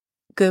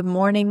Good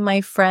morning,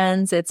 my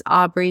friends. It's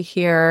Aubrey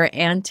here.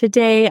 And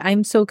today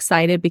I'm so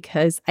excited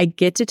because I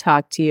get to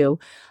talk to you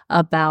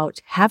about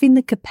having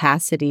the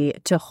capacity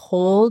to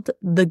hold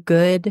the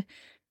good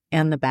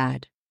and the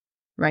bad,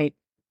 right?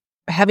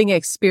 Having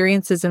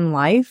experiences in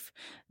life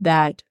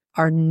that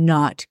are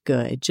not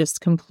good, just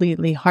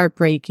completely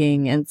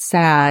heartbreaking and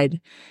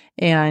sad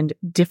and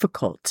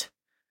difficult,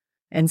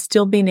 and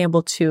still being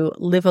able to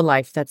live a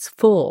life that's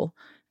full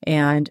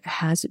and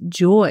has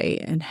joy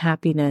and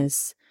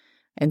happiness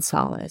and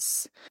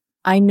solace.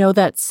 I know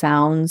that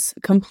sounds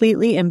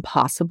completely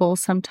impossible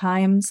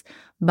sometimes,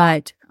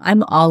 but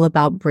I'm all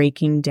about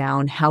breaking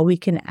down how we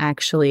can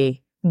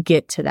actually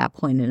get to that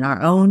point in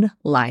our own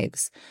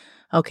lives.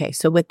 Okay,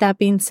 so with that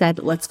being said,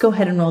 let's go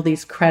ahead and roll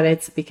these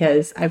credits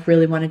because I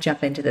really want to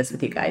jump into this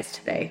with you guys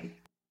today.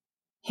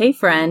 Hey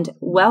friend,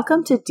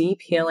 welcome to Deep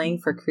Healing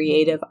for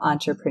Creative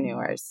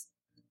Entrepreneurs.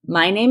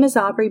 My name is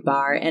Aubrey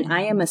Barr, and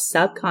I am a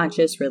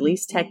subconscious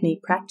release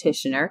technique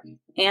practitioner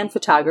and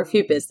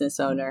photography business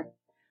owner.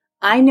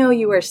 I know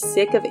you are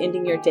sick of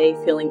ending your day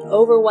feeling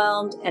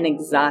overwhelmed and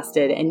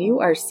exhausted, and you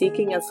are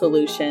seeking a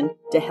solution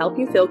to help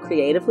you feel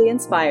creatively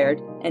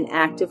inspired and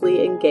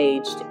actively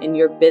engaged in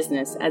your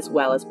business as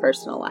well as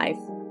personal life.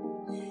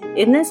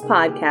 In this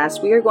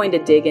podcast, we are going to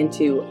dig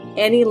into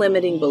any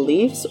limiting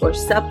beliefs or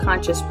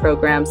subconscious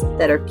programs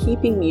that are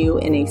keeping you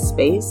in a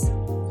space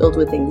filled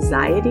with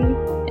anxiety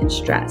and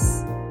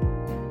stress.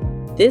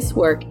 This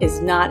work is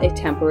not a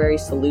temporary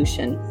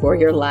solution for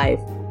your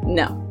life.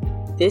 No,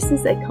 this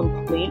is a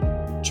complete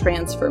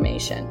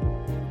transformation.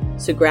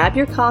 So grab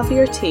your coffee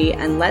or tea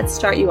and let's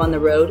start you on the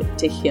road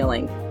to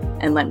healing.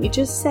 And let me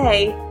just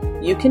say,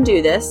 you can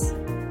do this,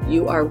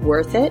 you are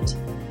worth it,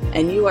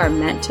 and you are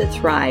meant to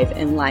thrive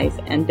in life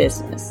and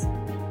business.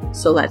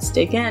 So let's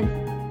dig in.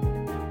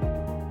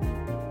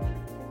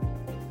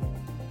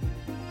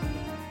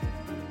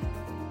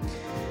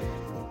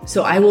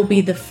 So I will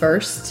be the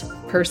first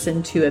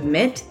person to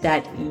admit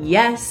that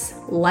yes,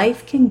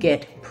 life can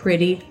get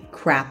pretty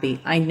crappy.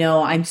 I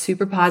know I'm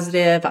super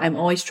positive. I'm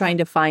always trying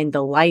to find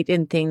the light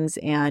in things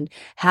and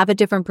have a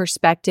different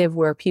perspective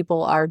where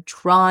people are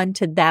drawn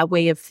to that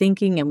way of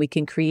thinking and we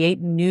can create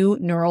new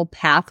neural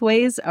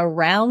pathways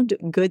around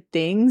good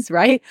things,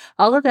 right?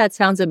 All of that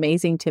sounds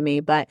amazing to me,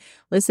 but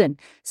listen,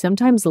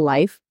 sometimes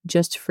life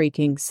just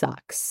freaking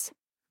sucks.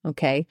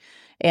 Okay.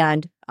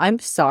 And I'm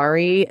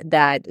sorry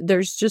that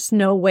there's just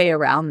no way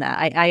around that.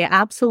 I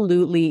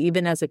absolutely,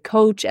 even as a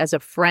coach, as a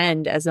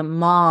friend, as a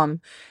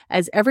mom,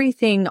 as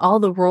everything, all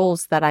the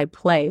roles that I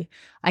play,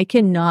 I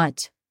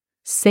cannot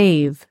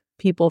save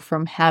people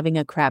from having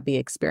a crappy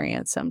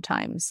experience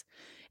sometimes.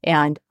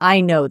 And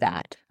I know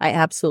that. I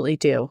absolutely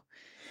do.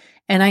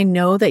 And I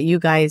know that you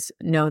guys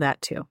know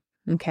that too.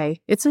 Okay.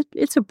 It's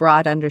a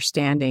broad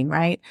understanding,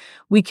 right?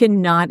 We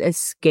cannot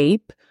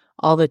escape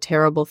all the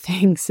terrible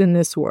things in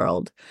this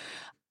world.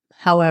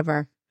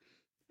 However,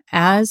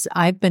 as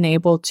I've been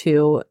able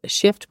to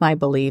shift my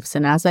beliefs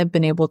and as I've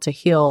been able to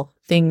heal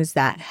things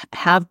that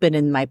have been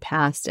in my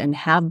past and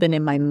have been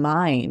in my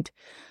mind,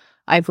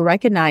 I've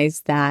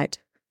recognized that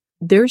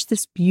there's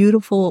this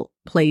beautiful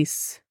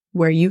place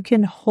where you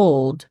can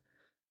hold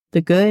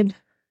the good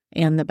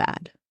and the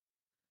bad.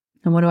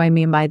 And what do I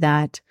mean by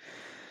that?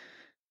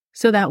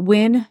 So that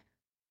when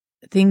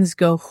things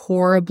go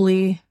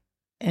horribly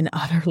and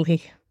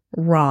utterly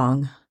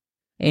wrong,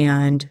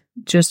 and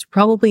just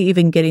probably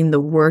even getting the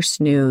worst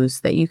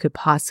news that you could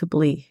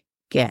possibly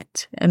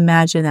get.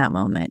 Imagine that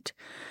moment.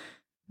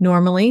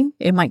 Normally,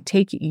 it might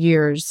take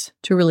years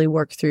to really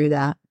work through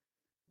that.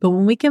 But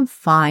when we can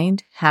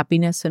find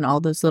happiness in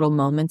all those little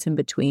moments in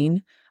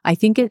between, I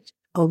think it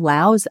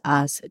allows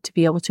us to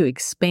be able to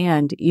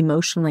expand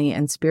emotionally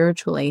and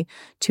spiritually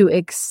to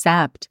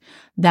accept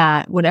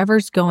that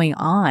whatever's going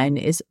on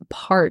is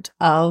part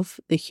of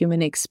the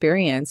human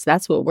experience.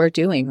 That's what we're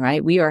doing,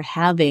 right? We are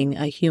having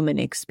a human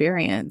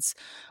experience,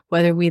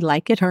 whether we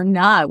like it or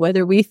not,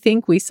 whether we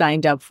think we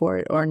signed up for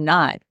it or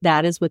not.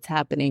 That is what's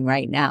happening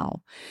right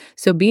now.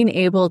 So being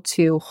able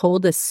to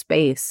hold a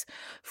space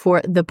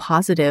for the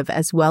positive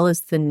as well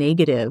as the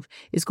negative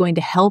is going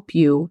to help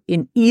you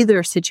in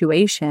either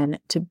situation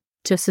to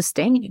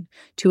sustain,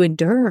 to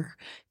endure,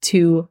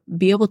 to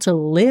be able to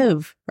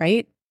live,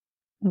 right?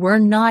 We're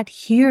not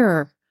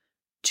here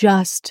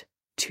just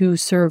to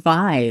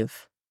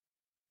survive,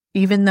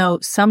 even though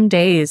some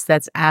days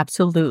that's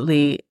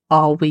absolutely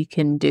all we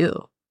can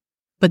do.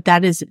 But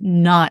that is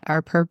not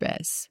our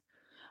purpose.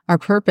 Our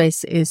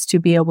purpose is to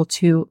be able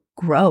to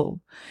grow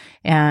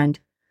and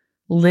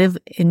live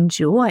in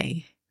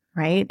joy,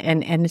 right?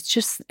 And it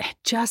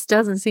just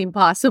doesn't seem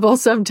possible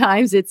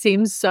sometimes. It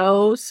seems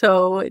so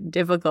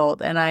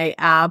difficult. And I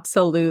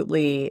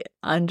absolutely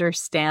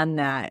understand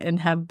that and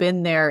have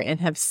been there and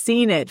have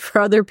seen it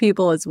for other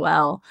people as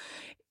well.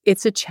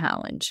 It's a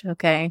challenge,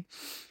 okay?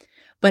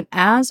 But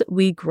as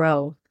we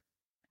grow,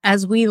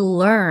 as we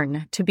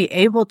learn to be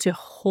able to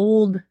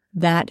hold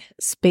that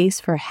space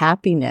for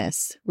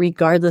happiness,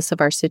 regardless of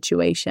our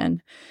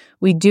situation,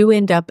 we do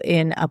end up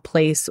in a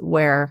place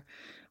where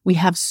we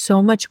have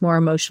so much more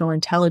emotional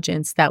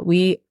intelligence that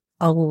we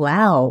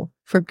allow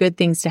for good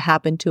things to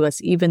happen to us,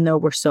 even though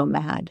we're so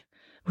mad,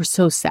 we're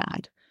so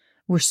sad,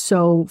 we're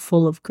so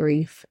full of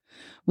grief.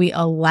 We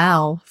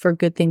allow for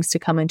good things to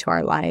come into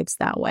our lives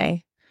that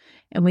way,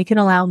 and we can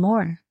allow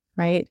more,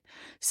 right?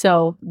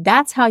 So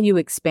that's how you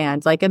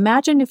expand. Like,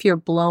 imagine if you're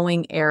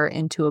blowing air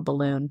into a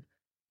balloon.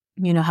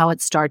 You know how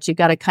it starts. You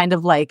got to kind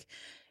of like,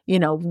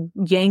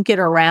 yank it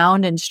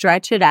around and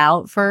stretch it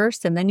out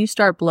first. And then you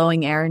start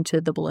blowing air into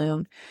the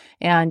balloon.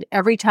 And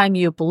every time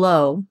you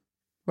blow,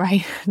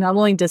 right, not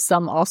only does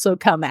some also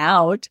come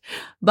out,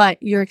 but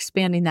you're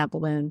expanding that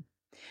balloon.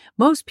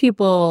 Most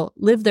people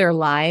live their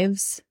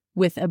lives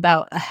with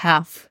about a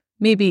half,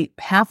 maybe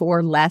half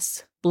or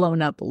less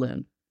blown up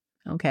balloon.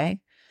 Okay.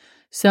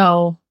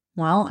 So,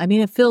 well, I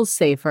mean, it feels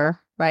safer,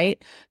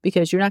 right?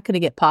 Because you're not going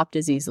to get popped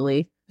as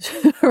easily.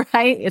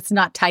 Right? It's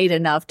not tight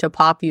enough to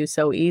pop you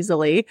so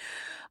easily.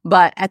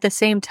 But at the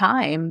same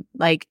time,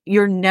 like,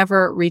 you're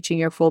never reaching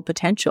your full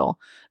potential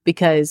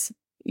because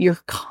you're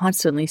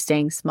constantly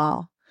staying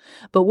small.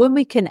 But when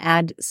we can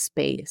add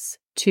space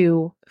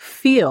to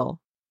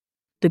feel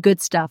the good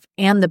stuff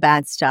and the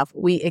bad stuff,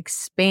 we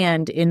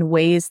expand in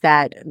ways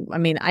that, I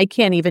mean, I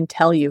can't even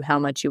tell you how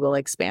much you will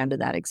expand in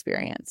that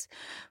experience.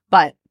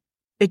 But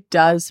it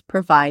does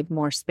provide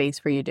more space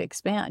for you to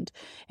expand,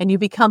 and you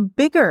become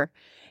bigger.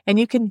 And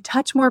you can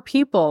touch more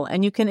people,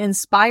 and you can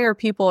inspire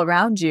people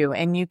around you,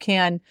 and you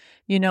can,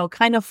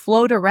 kind of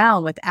float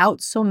around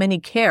without so many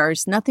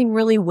cares. Nothing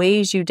really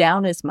weighs you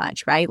down as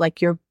much, right? Like,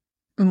 you're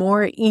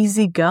more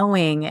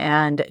easygoing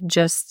and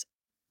just,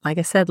 like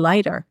I said,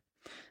 lighter.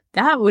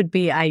 That would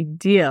be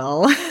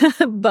ideal.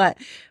 But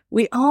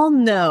we all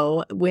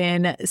know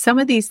when some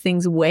of these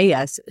things weigh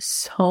us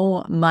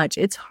so much,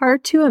 it's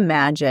hard to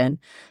imagine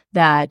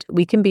that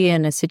we can be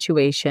in a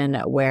situation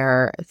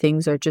where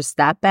things are just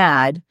that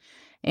bad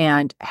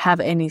and have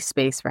any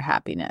space for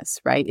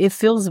happiness, right? It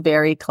feels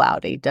very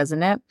cloudy,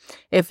 doesn't it?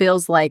 It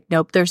feels like,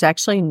 nope, there's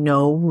actually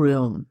no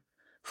room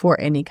for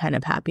any kind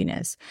of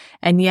happiness.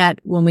 And yet,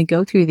 when we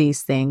go through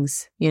these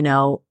things,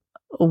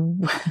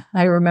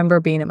 I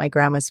remember being at my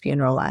grandma's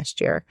funeral last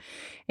year,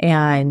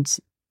 and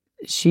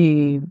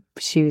she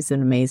was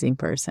an amazing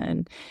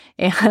person.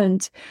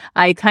 And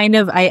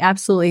I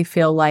absolutely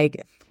feel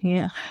like,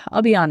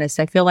 I'll be honest,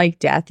 I feel like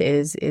death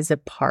is a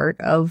part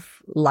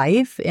of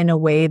life in a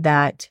way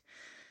that,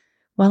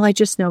 well, I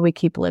just know we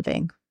keep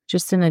living,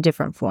 just in a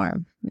different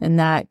form. And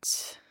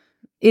that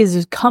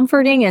is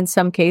comforting in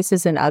some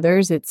cases. In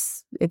others, it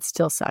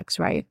still sucks,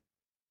 right?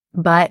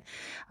 But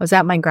I was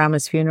at my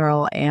grandma's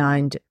funeral,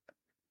 and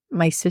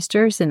my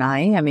sisters and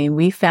I mean,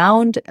 we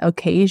found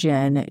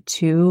occasion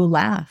to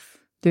laugh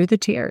through the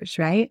tears,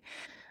 right?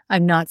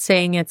 I'm not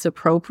saying it's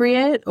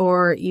appropriate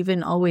or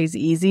even always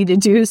easy to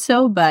do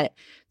so, but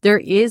there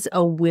is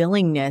a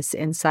willingness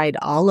inside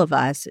all of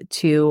us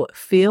to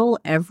feel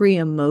every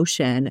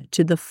emotion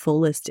to the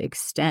fullest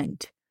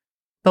extent.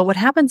 But what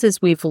happens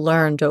is we've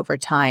learned over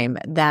time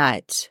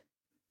that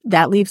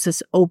leaves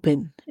us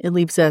open. It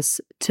leaves us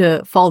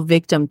to fall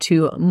victim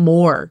to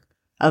more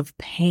of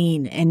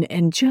pain,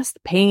 and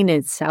just pain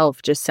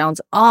itself just sounds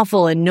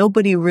awful, and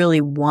nobody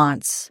really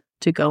wants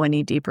to go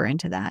any deeper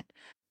into that.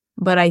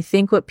 But I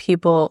think what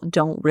people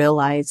don't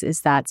realize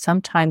is that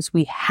sometimes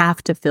we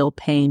have to feel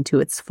pain to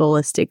its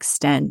fullest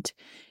extent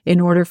in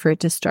order for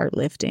it to start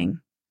lifting.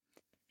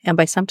 And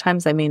by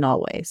sometimes, I mean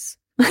always.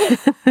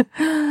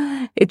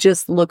 It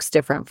just looks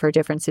different for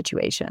different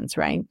situations,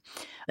 right?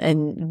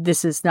 And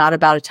this is not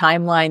about a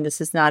timeline.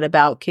 This is not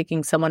about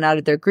kicking someone out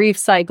of their grief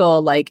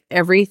cycle. Like,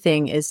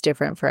 everything is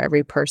different for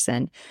every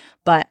person.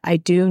 But I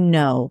do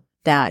know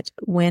that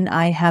when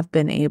I have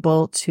been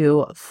able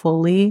to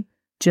fully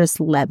just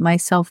let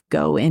myself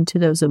go into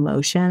those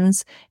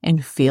emotions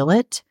and feel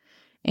it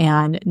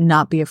and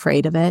not be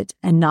afraid of it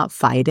and not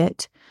fight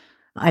it,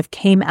 I've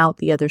came out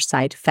the other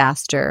side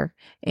faster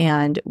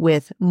and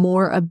with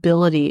more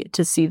ability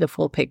to see the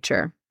full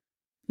picture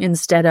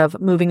instead of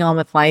moving on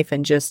with life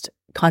and just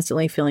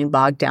constantly feeling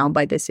bogged down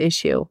by this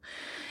issue.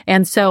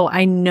 And so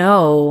I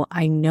know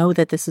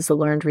that this is a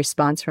learned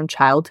response from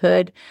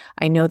childhood.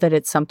 I know that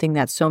it's something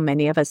that so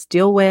many of us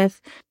deal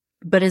with.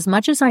 But as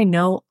much as I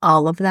know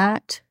all of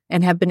that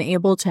and have been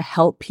able to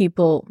help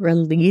people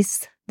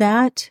release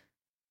that,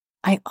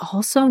 I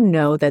also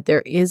know that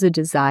there is a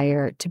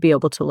desire to be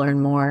able to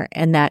learn more,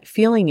 and that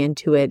feeling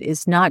into it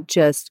is not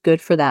just good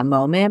for that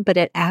moment, but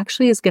it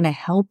actually is going to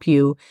help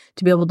you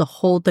to be able to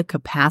hold the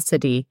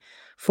capacity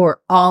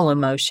for all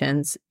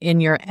emotions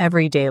in your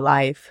everyday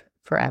life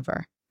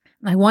forever.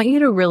 I want you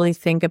to really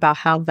think about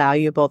how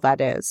valuable that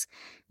is.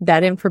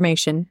 That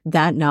information,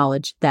 that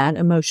knowledge, that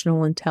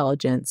emotional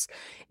intelligence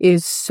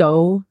is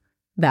so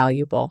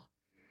valuable.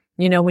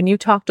 When you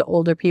talk to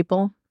older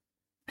people,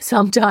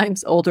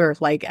 sometimes older,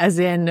 like as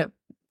in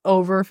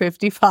over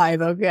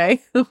 55, okay?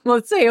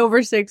 Let's say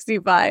over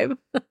 65.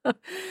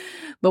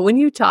 But when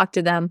you talk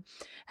to them,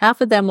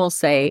 half of them will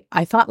say,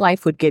 I thought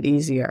life would get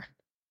easier,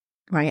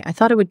 right? I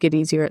thought it would get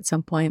easier at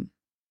some point.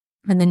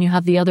 And then you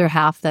have the other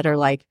half that are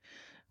like,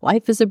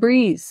 life is a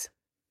breeze,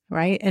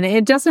 right? And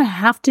it doesn't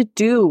have to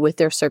do with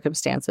their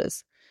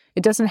circumstances.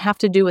 It doesn't have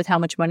to do with how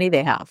much money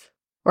they have.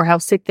 or how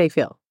sick they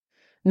feel.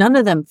 None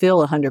of them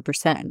feel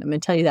 100%. I'm going to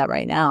tell you that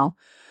right now.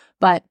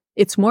 But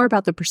it's more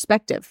about the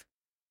perspective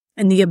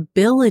and the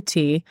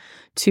ability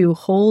to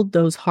hold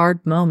those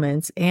hard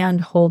moments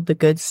and hold the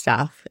good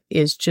stuff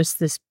is just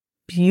this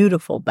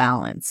beautiful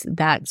balance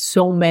that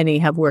so many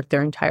have worked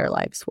their entire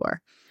lives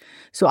for.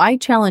 So I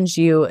challenge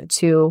you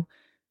to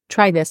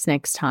try this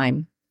next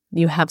time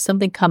you have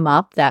something come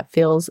up that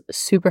feels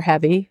super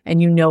heavy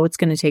and you know it's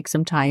going to take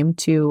some time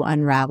to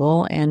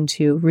unravel and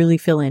to really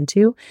feel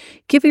into.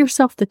 Give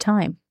yourself the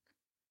time.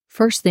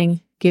 First thing,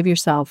 give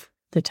yourself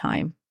the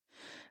time.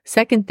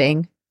 Second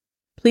thing,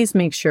 please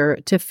make sure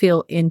to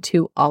feel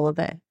into all of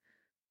it.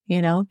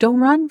 Don't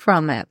run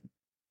from it.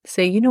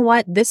 Say, you know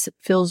what? This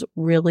feels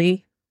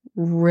really,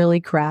 really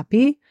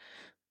crappy,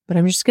 but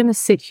I'm just going to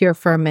sit here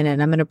for a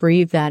minute. I'm going to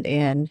breathe that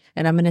in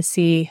and I'm going to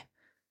see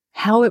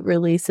how it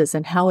releases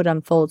and how it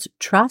unfolds.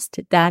 Trust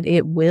that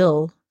it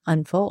will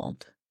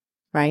unfold,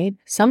 right?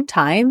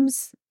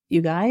 Sometimes,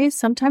 you guys,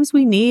 sometimes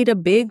we need a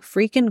big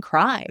freaking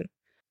cry.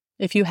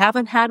 If you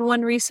haven't had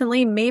one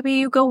recently, maybe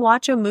you go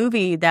watch a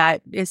movie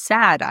that is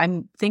sad.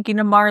 I'm thinking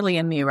of Marley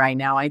and Me right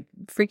now. I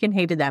freaking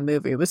hated that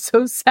movie. It was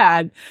so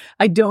sad.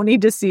 I don't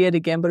need to see it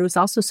again, but it was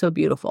also so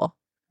beautiful,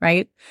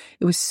 right?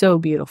 It was so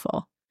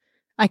beautiful.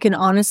 I can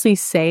honestly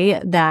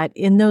say that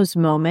in those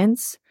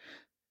moments,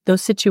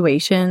 those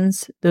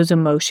situations, those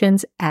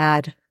emotions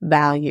add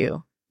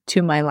value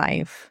to my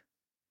life.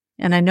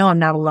 And I know I'm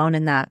not alone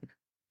in that.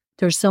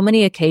 There's so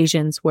many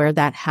occasions where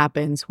that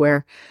happens,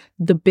 where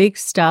the big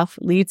stuff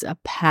leads a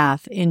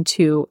path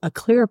into a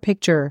clearer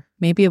picture,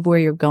 maybe of where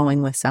you're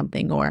going with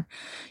something, or,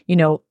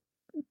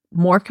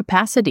 more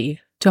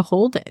capacity to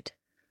hold it.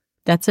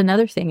 That's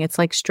another thing. It's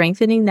like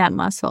strengthening that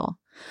muscle.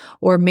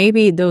 Or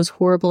maybe those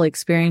horrible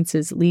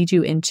experiences lead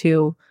you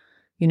into,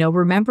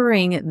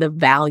 remembering the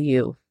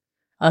value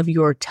of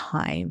your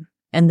time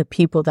and the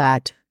people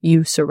that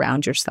you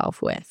surround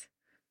yourself with,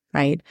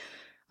 right?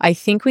 I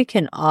think we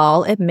can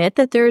all admit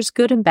that there's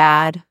good and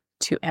bad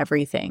to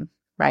everything,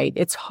 right?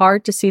 It's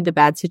hard to see the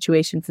bad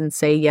situations and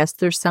say, yes,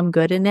 there's some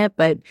good in it,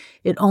 but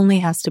it only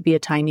has to be a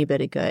tiny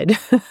bit of good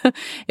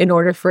in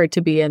order for it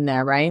to be in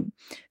there, right?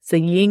 It's the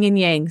yin and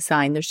yang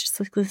sign. There's just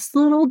like this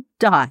little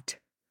dot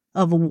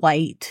of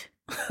white,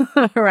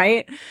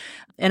 right?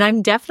 And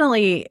I'm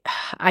definitely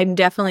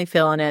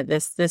feeling it.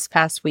 This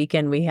past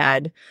weekend, we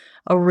had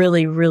a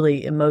really,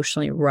 really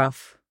emotionally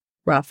rough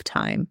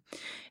time.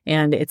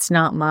 And it's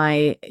not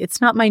my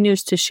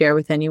news to share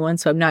with anyone,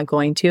 so I'm not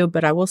going to,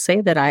 but I will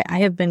say that I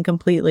have been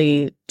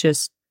completely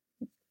just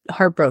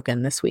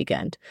heartbroken this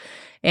weekend.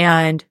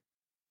 And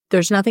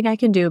there's nothing I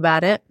can do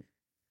about it.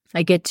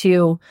 I get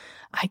to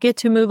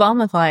move on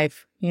with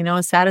life,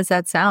 as sad as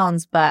that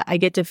sounds, but I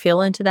get to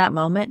feel into that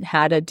moment.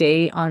 Had a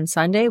day on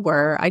Sunday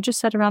where I just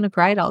sat around and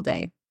cried all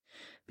day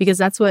because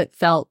that's what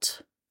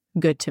felt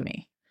good to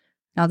me.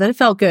 Not that it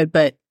felt good,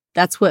 but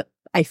that's what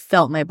I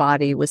felt my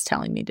body was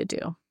telling me to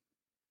do.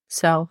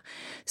 So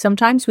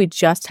sometimes we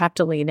just have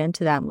to lean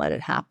into that and let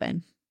it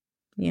happen,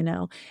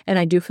 and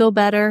I do feel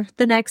better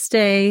the next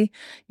day.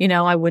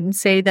 I wouldn't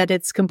say that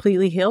it's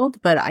completely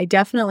healed, but I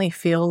definitely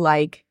feel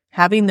like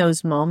having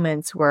those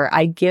moments where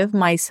I give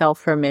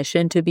myself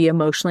permission to be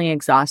emotionally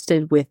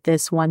exhausted with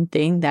this one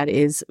thing that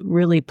is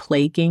really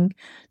plaguing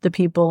the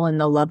people and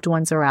the loved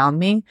ones around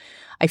me.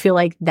 I feel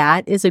like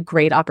that is a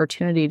great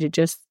opportunity to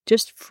just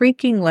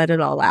freaking let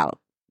it all out.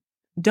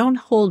 Don't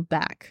hold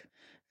back.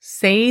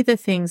 Say the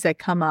things that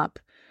come up.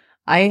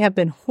 I have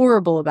been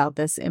horrible about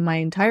this in my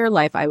entire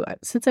life.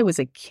 Since I was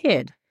a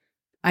kid,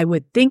 I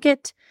would think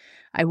it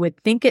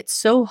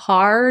so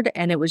hard,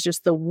 and it was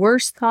just the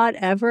worst thought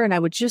ever. And I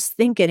would just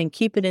think it and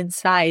keep it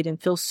inside and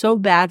feel so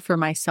bad for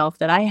myself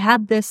that I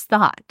had this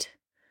thought,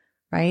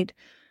 right?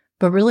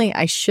 But really,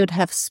 I should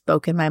have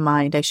spoken my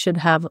mind. I should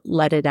have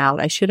let it out.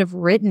 I should have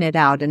written it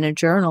out in a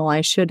journal.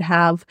 I should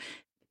have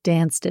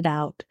danced it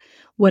out.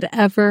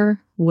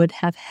 Whatever would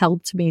have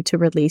helped me to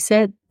release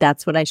it,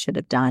 that's what I should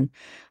have done.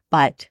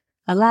 But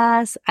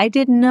alas, I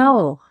didn't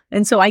know.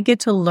 And so I get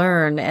to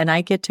learn and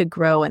I get to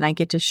grow and I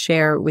get to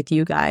share with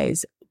you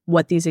guys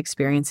what these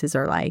experiences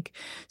are like.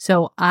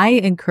 So I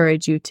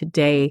encourage you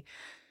today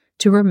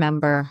to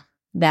remember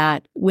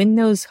that when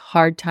those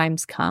hard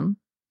times come,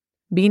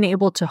 being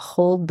able to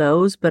hold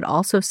those, but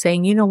also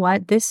saying, you know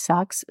what, this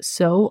sucks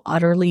so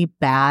utterly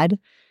bad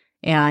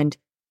and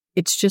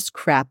it's just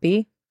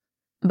crappy,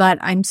 but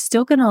I'm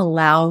still going to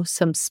allow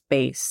some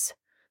space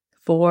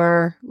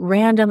for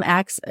random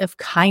acts of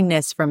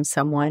kindness from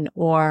someone,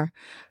 or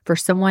for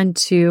someone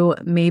to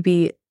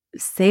maybe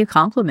say a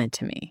compliment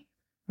to me,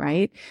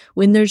 right?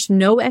 When there's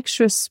no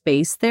extra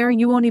space there,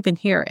 you won't even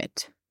hear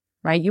it,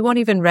 right? You won't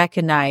even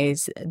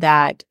recognize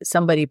that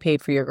somebody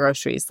paid for your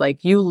groceries.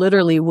 Like, you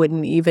literally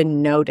wouldn't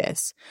even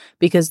notice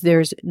because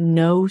there's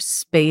no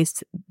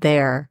space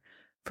there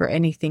for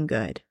anything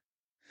good.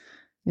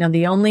 Now,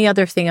 the only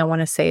other thing I want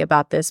to say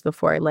about this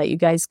before I let you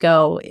guys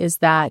go is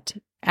that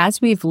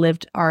as we've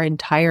lived our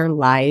entire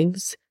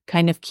lives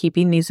kind of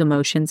keeping these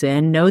emotions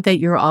in, know that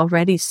you're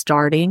already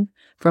starting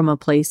from a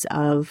place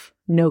of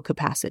no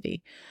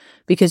capacity.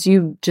 because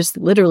you just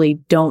literally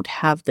don't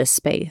have the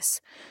space.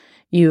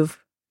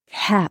 You've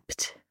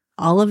kept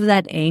all of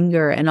that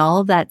anger and all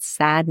of that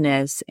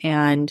sadness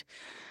and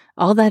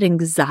all that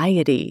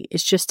anxiety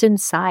is just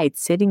inside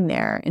sitting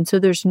there. And so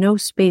there's no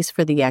space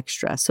for the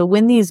extra. So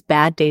when these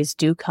bad days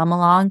do come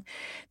along,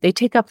 they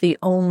take up the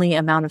only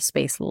amount of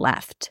space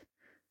left,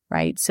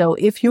 right? So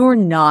if you're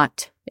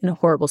not in a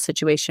horrible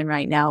situation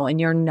right now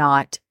and you're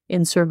not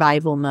in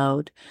survival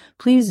mode,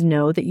 please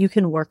know that you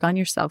can work on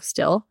yourself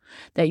still,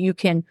 that you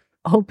can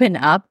open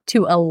up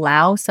to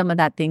allow some of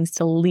that things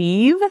to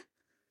leave.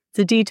 It's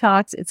a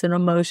detox. It's an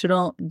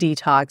emotional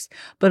detox,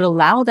 but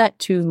allow that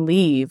to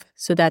leave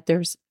so that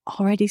there's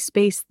already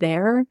space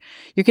there.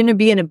 You're going to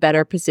be in a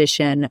better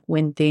position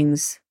when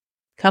things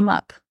come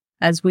up,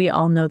 as we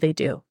all know they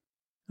do.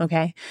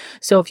 Okay.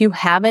 So if you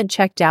haven't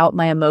checked out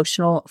my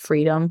emotional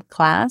freedom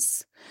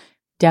class,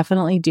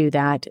 definitely do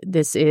that.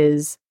 This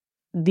is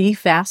the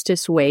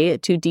fastest way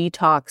to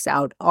detox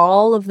out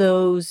all of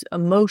those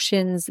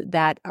emotions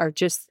that are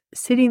just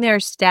sitting there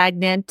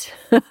stagnant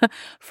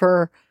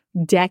for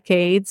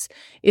decades.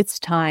 It's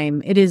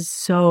time. It is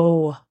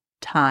so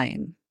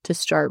time to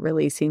start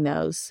releasing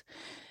those.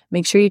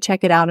 Make sure you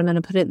check it out. I'm going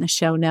to put it in the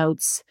show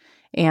notes.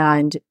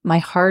 And my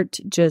heart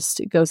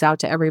just goes out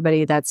to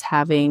everybody that's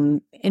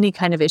having any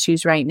kind of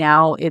issues right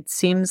now. It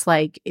seems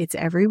like it's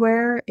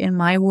everywhere in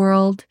my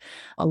world.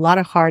 A lot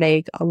of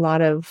heartache, a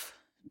lot of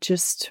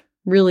just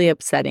really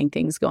upsetting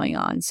things going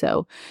on.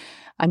 So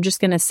I'm just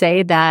going to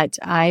say that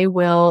I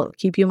will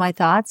keep you in my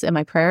thoughts and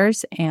my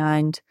prayers,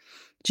 and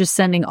just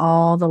sending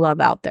all the love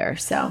out there.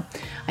 So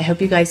I hope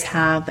you guys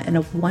have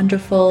a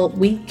wonderful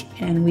week,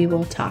 and we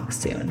will talk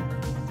soon.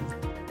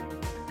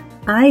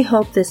 I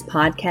hope this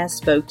podcast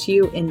spoke to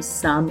you in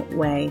some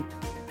way.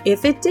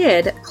 If it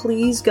did,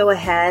 please go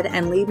ahead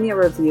and leave me a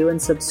review and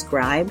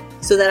subscribe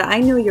so that I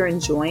know you're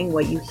enjoying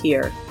what you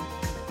hear.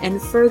 And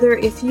further,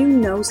 if you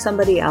know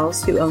somebody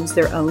else who owns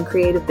their own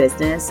creative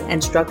business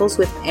and struggles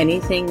with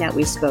anything that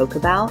we spoke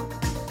about,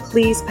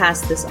 please pass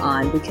this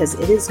on, because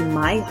it is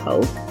my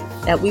hope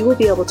that we will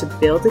be able to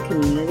build a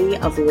community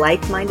of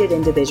like-minded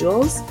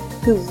individuals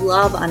who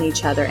love on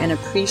each other and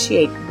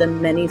appreciate the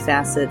many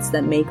facets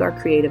that make our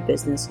creative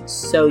business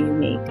so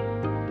unique.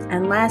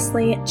 And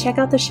lastly, check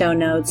out the show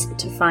notes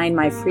to find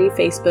my free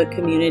Facebook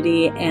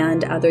community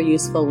and other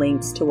useful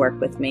links to work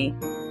with me.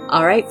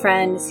 All right,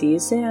 friend, see you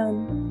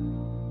soon.